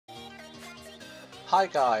Hi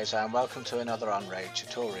guys, and welcome to another unRAID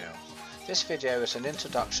tutorial. This video is an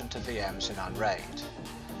introduction to VMs in unRAID.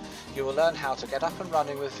 You will learn how to get up and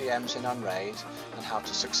running with VMs in unRAID and how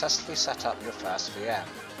to successfully set up your first VM.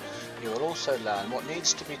 You will also learn what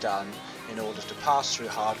needs to be done in order to pass through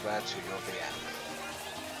hardware to your VM.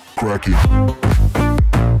 Crack it.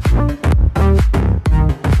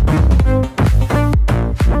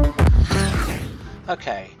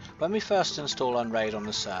 Okay, when we first install unRAID on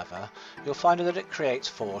the server, you'll find that it creates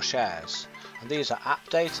 4 shares, and these are app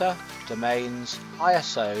data, domains,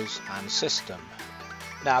 ISOs and system.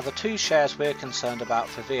 Now the 2 shares we're concerned about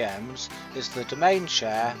for VMs is the domain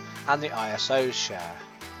share and the ISOs share.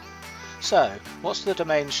 So, what's the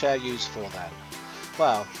domain share used for then?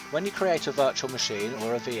 Well, when you create a virtual machine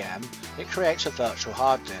or a VM, it creates a virtual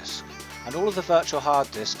hard disk, and all of the virtual hard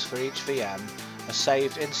disks for each VM are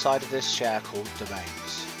saved inside of this share called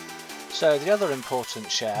domains. So the other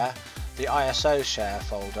important share, the ISO share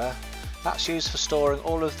folder, that's used for storing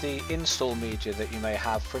all of the install media that you may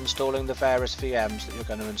have for installing the various VMs that you're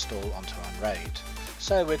going to install onto unRAID.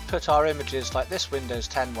 So we'd put our images like this Windows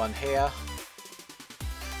 10 one here,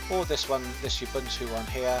 or this Ubuntu one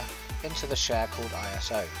here, into the share called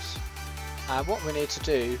ISOs. And what we need to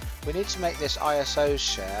do, we need to make this ISOs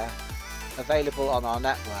share available on our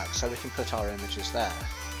network so we can put our images there.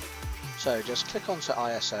 So just click onto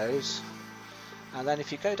ISOs, and then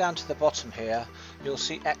if you go down to the bottom here you'll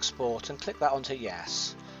see export and click that onto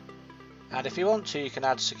yes. And if you want to, you can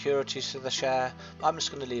add security to the share. I'm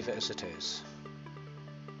just going to leave it as it is.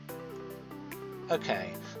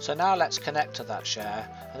 Okay, so now let's connect to that share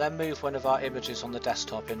and then move one of our images on the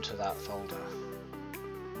desktop into that folder.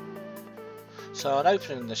 So on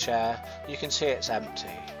opening the share you can see it's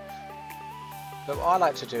empty. But what I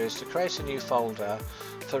like to do is to create a new folder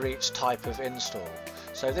for each type of install.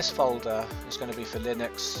 So this folder is going to be for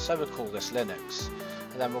Linux, so we'll call this Linux.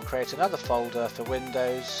 And then we'll create another folder for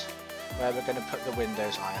Windows, where we're going to put the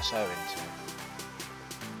Windows ISO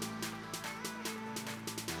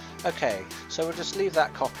into. Okay, so we'll just leave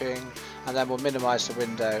that copying, and then we'll minimize the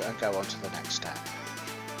window and go on to the next step.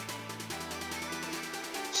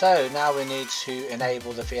 So now we need to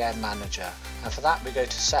enable the VM manager, and for that we go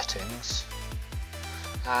to Settings.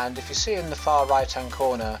 And if you see in the far right hand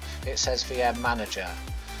corner it says VM Manager,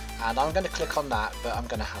 and I'm going to click on that, but I'm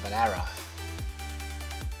going to have an error.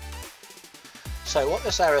 So what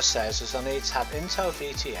this error says is I need to have Intel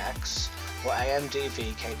VTX or AMD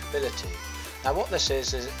V capability. Now what this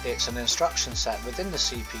is it's an instruction set within the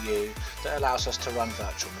CPU that allows us to run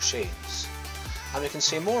virtual machines. And we can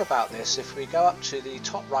see more about this if we go up to the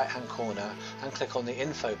top right hand corner and click on the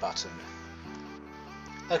Info button.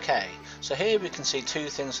 Okay, so here we can see 2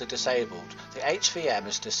 things are disabled. The HVM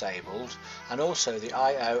is disabled, and also the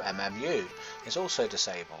IOMMU is also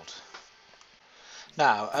disabled.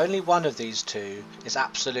 Now, only one of these 2 is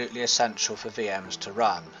absolutely essential for VMs to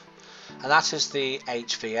run, and that is the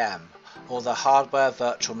HVM, or the Hardware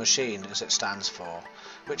Virtual Machine as it stands for,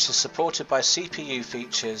 which is supported by CPU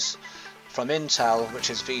features from Intel, which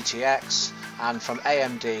is VTX, and from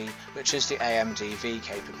AMD, which is the AMD V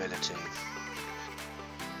capability.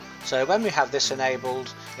 So when we have this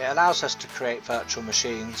enabled, it allows us to create virtual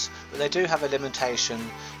machines, but they do have a limitation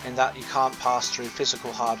in that you can't pass through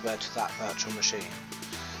physical hardware to that virtual machine.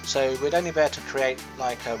 So we'd only be able to create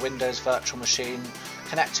like a Windows virtual machine,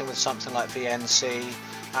 connecting with something like VNC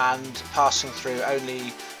and passing through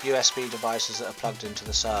only USB devices that are plugged into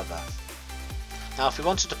the server. Now if we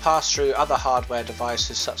wanted to pass through other hardware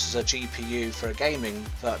devices such as a GPU for a gaming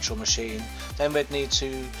virtual machine, then we'd need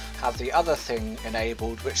to have the other thing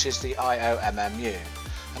enabled, which is the IOMMU,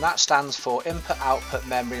 and that stands for Input-Output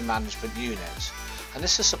Memory Management Unit, and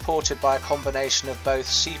this is supported by a combination of both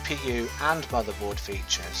CPU and motherboard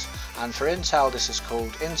features, and for Intel this is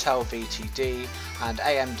called Intel VTD, and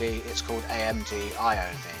AMD it's called AMD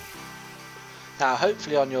IOV. Now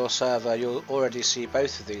hopefully on your server you'll already see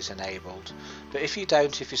both of these enabled, but if you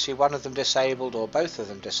don't, if you see one of them disabled or both of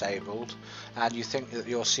them disabled and you think that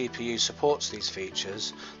your CPU supports these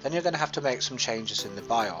features, then you're going to have to make some changes in the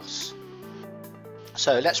BIOS.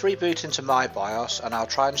 So let's reboot into my BIOS and I'll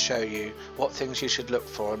try and show you what things you should look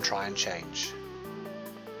for and try and change.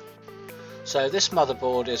 So this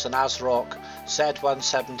motherboard is an ASRock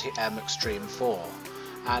Z170M Extreme 4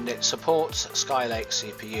 and it supports Skylake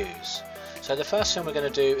CPUs. So the first thing we're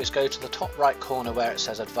going to do is go to the top right corner where it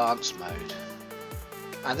says Advanced Mode,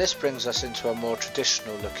 and this brings us into a more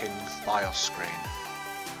traditional looking BIOS screen.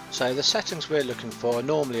 So the settings we're looking for are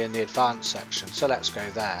normally in the Advanced section, so let's go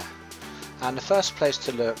there. And the first place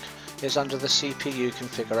to look is under the CPU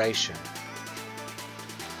configuration.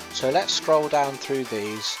 So let's scroll down through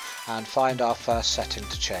these and find our first setting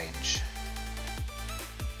to change.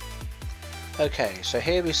 Okay, so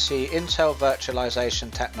here we see Intel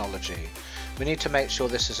virtualization technology. We need to make sure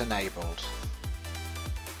this is enabled.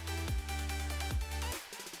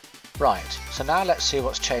 Right, so now let's see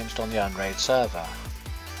what's changed on the unRAID server.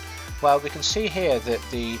 Well, we can see here that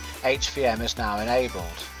the HVM is now enabled,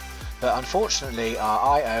 but unfortunately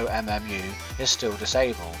our IOMMU is still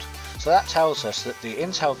disabled. So that tells us that the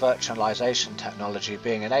Intel virtualization technology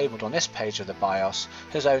being enabled on this page of the BIOS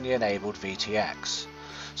has only enabled VTX.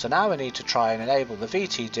 So now we need to try and enable the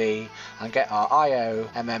VTD and get our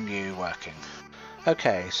IOMMU working.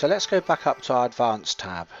 Okay, so let's go back up to our Advanced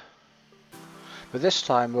tab. But this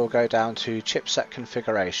time we'll go down to Chipset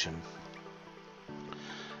Configuration.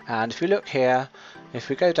 And if you look here, if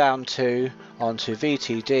we go down onto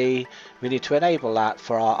VTD, we need to enable that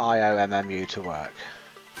for our IOMMU to work.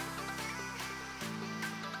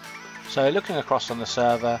 So looking across on the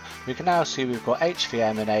server, we can now see we've got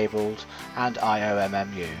HVM enabled and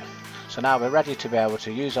IOMMU. So now we're ready to be able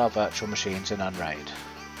to use our virtual machines in unRAID.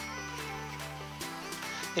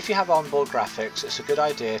 If you have onboard graphics, it's a good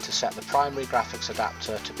idea to set the primary graphics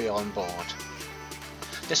adapter to be on board.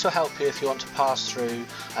 This will help you if you want to pass through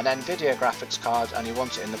an NVIDIA graphics card and you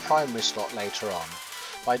want it in the primary slot later on.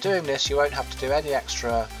 By doing this, you won't have to do any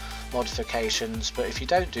extra modifications, but if you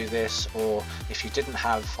don't do this, or if you didn't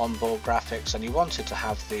have onboard graphics and you wanted to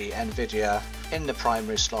have the NVIDIA in the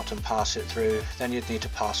primary slot and pass it through, then you'd need to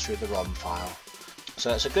pass through the ROM file.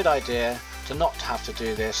 So it's a good idea to not have to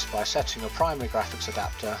do this by setting your primary graphics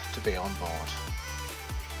adapter to be on board.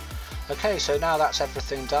 Okay, so now that's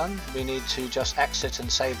everything done, we need to just exit and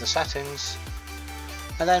save the settings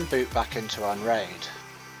and then boot back into unRAID.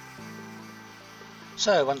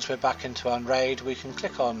 So once we're back into unRAID, we can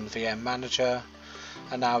click on VM Manager,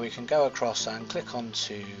 and now we can go across and click on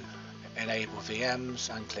to Enable VMs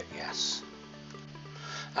and click Yes.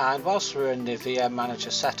 And whilst we're in the VM Manager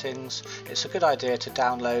settings, it's a good idea to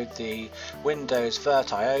download the Windows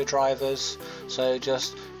VirtIO drivers. So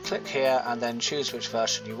just click here and then choose which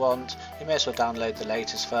version you want. You may as well download the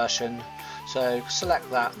latest version. So select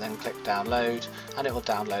that and then click download, and it will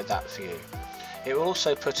download that for you. It will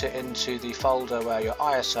also put it into the folder where your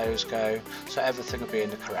ISOs go, so everything will be in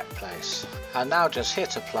the correct place. And now just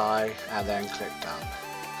hit apply and then click done.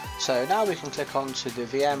 So now we can click onto the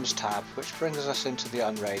VMs tab, which brings us into the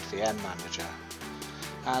unRAID VM Manager.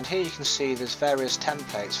 And here you can see there's various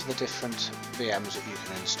templates for the different VMs that you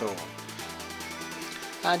can install.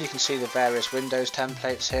 And you can see the various Windows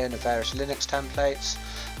templates here and the various Linux templates.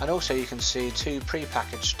 And also you can see two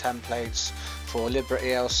pre-packaged templates for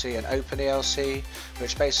LibreELC and OpenELC,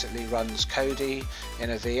 which basically runs Kodi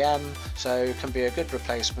in a VM, so it can be a good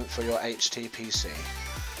replacement for your HTPC.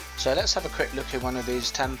 So let's have a quick look at one of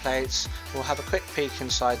these templates. We'll have a quick peek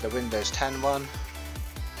inside the Windows 10 one.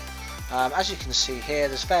 As you can see here,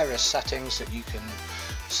 there's various settings that you can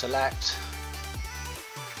select.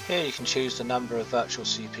 Here you can choose the number of virtual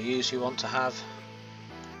CPUs you want to have.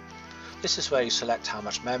 This is where you select how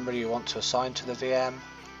much memory you want to assign to the VM.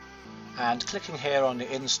 And clicking here on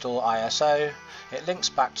the Install ISO, it links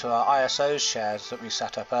back to our ISO shares that we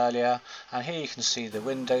set up earlier, and here you can see the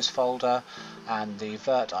Windows folder and the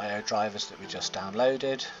VirtIO drivers that we just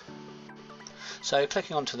downloaded. So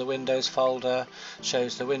clicking onto the Windows folder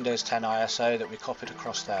shows the Windows 10 ISO that we copied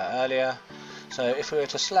across there earlier. So if we were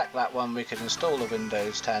to select that one, we could install the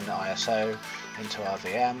Windows 10 ISO into our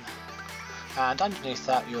VM. And underneath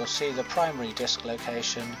that you'll see the primary disk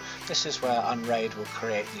location. This is where unRAID will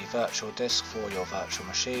create the virtual disk for your virtual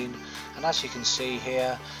machine, and as you can see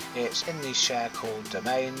here, it's in the share called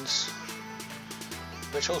domains,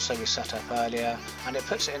 which also we set up earlier, and it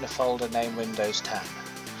puts it in a folder named Windows 10.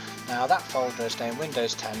 Now that folder is named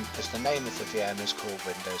Windows 10 because the name of the VM is called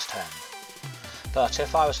Windows 10. But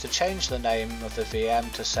if I was to change the name of the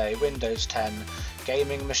VM to say Windows 10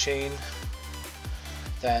 Gaming Machine,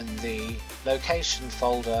 then the location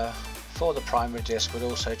folder for the primary disk would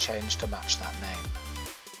also change to match that name.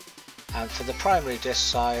 And for the primary disk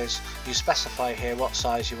size, you specify here what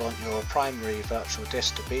size you want your primary virtual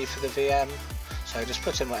disk to be for the VM, so just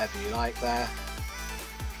put in whatever you like there.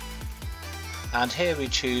 And here we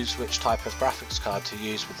choose which type of graphics card to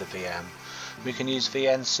use with the VM. We can use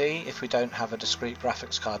VNC if we don't have a discrete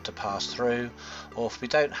graphics card to pass through, or if we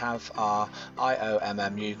don't have our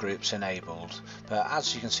IOMMU groups enabled. But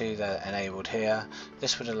as you can see they're enabled here,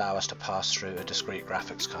 this would allow us to pass through a discrete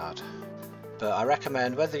graphics card. But I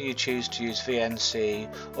recommend whether you choose to use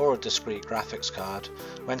VNC or a discrete graphics card,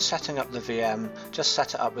 when setting up the VM, just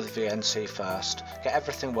set it up with VNC first, get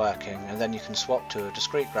everything working, and then you can swap to a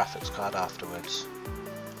discrete graphics card afterwards.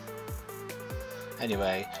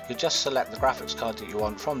 Anyway, you just select the graphics card that you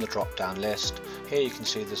want from the drop down list. Here you can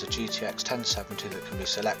see there's a GTX 1070 that can be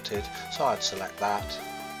selected, so I'd select that.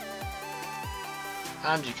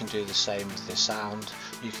 And you can do the same with the sound.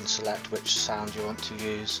 You can select which sound you want to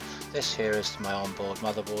use. This here is my onboard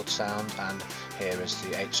motherboard sound, and here is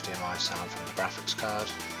the HDMI sound from the graphics card.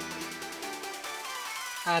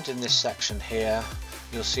 And in this section here,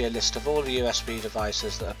 you'll see a list of all the USB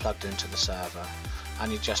devices that are plugged into the server,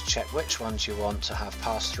 and you just check which ones you want to have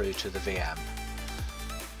pass through to the VM.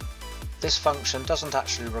 This function doesn't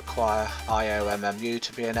actually require IOMMU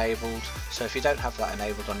to be enabled, so if you don't have that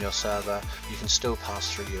enabled on your server, you can still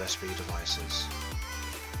pass through USB devices.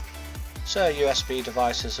 So USB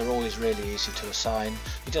devices are always really easy to assign.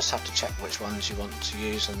 You just have to check which ones you want to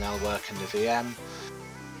use and they'll work in the VM.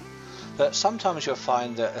 But sometimes you'll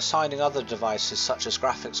find that assigning other devices such as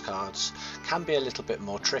graphics cards can be a little bit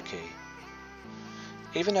more tricky.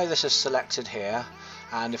 Even though this is selected here,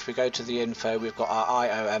 and if we go to the info we've got our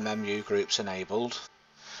IOMMU groups enabled,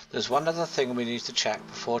 there's one other thing we need to check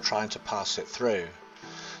before trying to pass it through.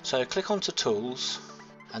 So click onto Tools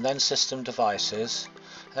and then System Devices,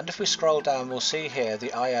 and if we scroll down we'll see here the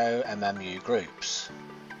IOMMU groups.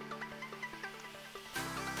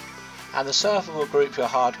 And the server will group your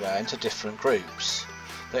hardware into different groups,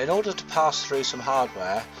 but in order to pass through some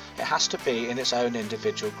hardware it has to be in its own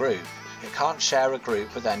individual group. It can't share a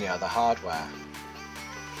group with any other hardware.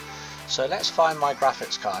 So let's find my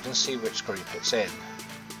graphics card and see which group it's in.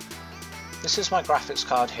 This is my graphics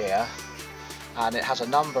card here, and it has a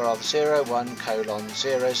number of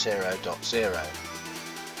 01:00.0,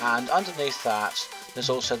 and underneath that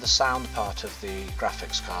there's also the sound part of the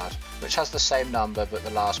graphics card, which has the same number but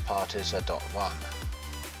the last part is a .1.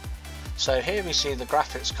 So here we see the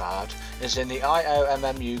graphics card is in the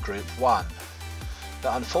IOMMU group 1,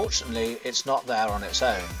 but unfortunately it's not there on its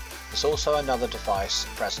own. There's also another device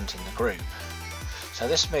present in the group. So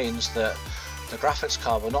this means that the graphics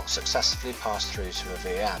card will not successfully pass through to a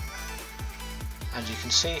VM. And you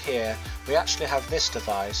can see here we actually have this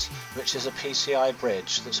device, which is a PCI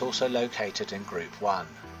bridge that's also located in group 1.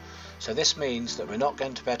 So this means that we're not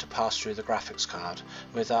going to be able to pass through the graphics card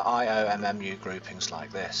with our IOMMU groupings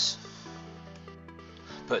like this.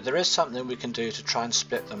 But there is something we can do to try and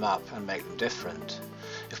split them up and make them different.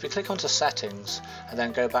 If we click onto Settings and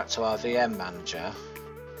then go back to our VM manager,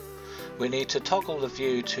 we need to toggle the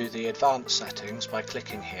view to the advanced settings by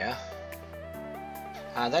clicking here.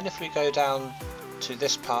 And then if we go down to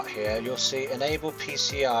this part here, you'll see Enable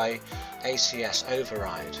PCI ACS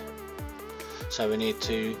Override. So we need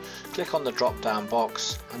to click on the drop down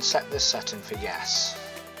box and set this setting for yes.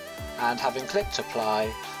 And having clicked Apply,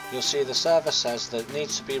 you'll see the server says that it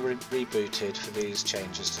needs to be rebooted for these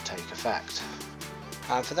changes to take effect.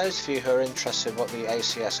 And for those of you who are interested in what the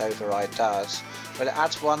ACS override does, well, it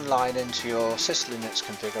adds one line into your syslinux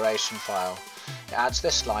configuration file. It adds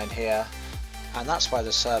this line here, and that's why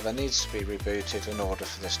the server needs to be rebooted in order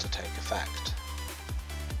for this to take effect.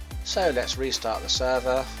 So let's restart the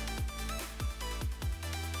server.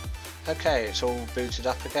 Okay, it's all booted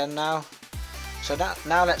up again now. So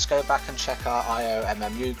now let's go back and check our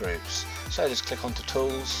IOMMU groups. So just click onto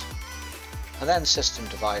Tools and then System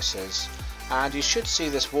Devices, and you should see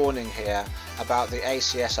this warning here about the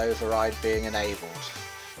ACS override being enabled.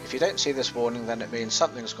 If you don't see this warning, then it means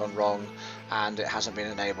something's gone wrong and it hasn't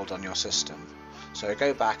been enabled on your system. So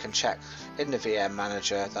go back and check in the VM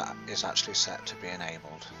manager that is actually set to be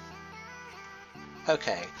enabled.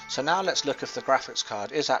 Okay, so now let's look if the graphics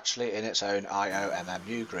card is actually in its own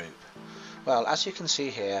IOMMU group. Well, as you can see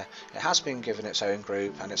here, it has been given its own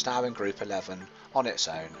group and it's now in group 11 on its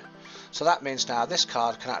own. So that means now this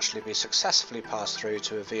card can actually be successfully passed through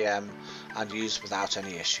to a VM and used without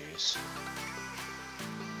any issues.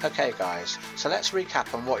 Okay guys, so let's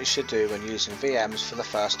recap on what you should do when using VMs for the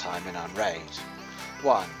first time in unRAID.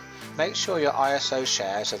 1. Make sure your ISO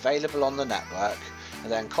share is available on the network,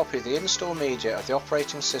 and then copy the install media of the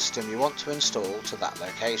operating system you want to install to that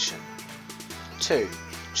location. 2.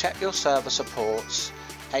 Check your server supports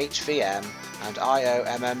HVM and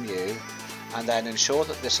IOMMU, and then ensure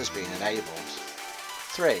that this has been enabled.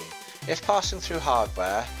 3. If passing through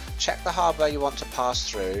hardware, check the hardware you want to pass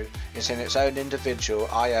through is in its own individual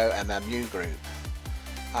IOMMU group.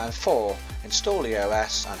 And 4. Install the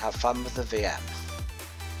OS and have fun with the VM.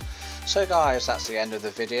 So guys, that's the end of the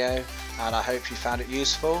video, and I hope you found it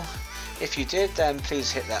useful. If you did, then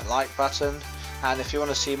please hit that like button, and if you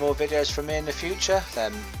want to see more videos from me in the future,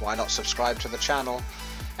 then why not subscribe to the channel.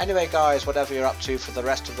 Anyway guys, whatever you're up to for the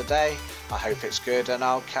rest of the day, I hope it's good, and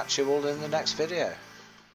I'll catch you all in the next video.